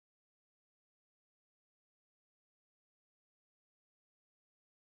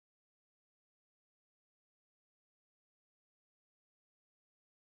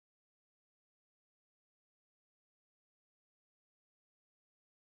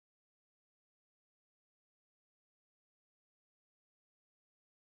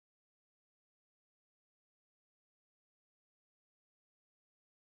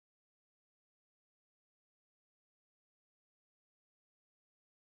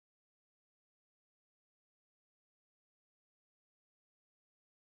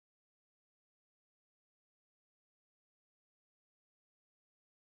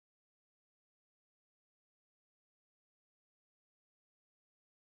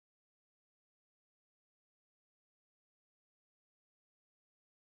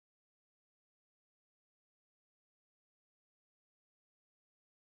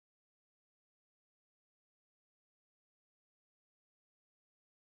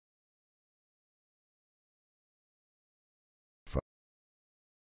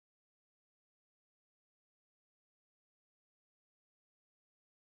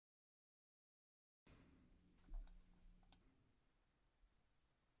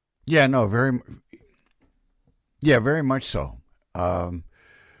Yeah, no, very much so. Um,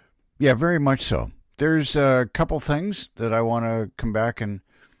 yeah, very much so. There's a couple things that I want to come back and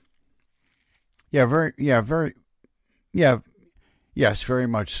very, yeah, yes, very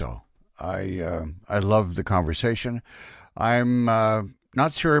much so. I love the conversation. I'm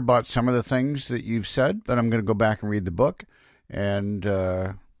not sure about some of the things that you've said, but I'm going to go back and read the book, and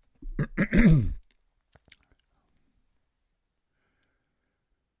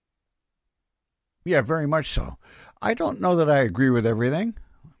yeah, very much so. I don't know that I agree with everything.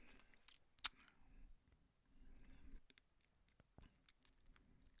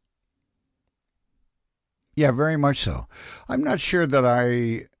 Yeah, very much so. I'm not sure that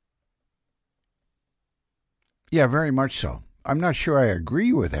I. Yeah, very much so. I'm not sure I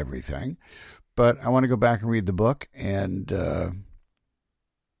agree with everything, but I want to go back and read the book, and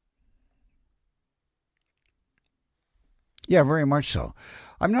yeah, very much so.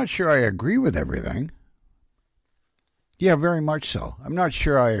 I'm not sure I agree with everything. Yeah, very much so. I'm not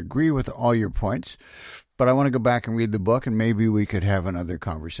sure I agree with all your points, but I want to go back and read the book, and maybe we could have another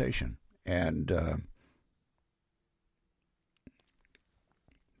conversation. And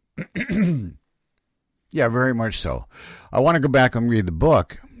yeah, very much so. I want to go back and read the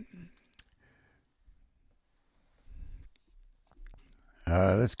book.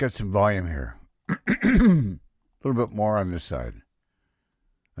 Let's get some volume here. A little bit more on this side.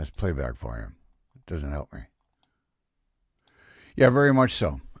 That's playback volume. It doesn't help me. Yeah, very much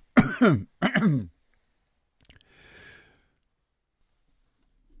so.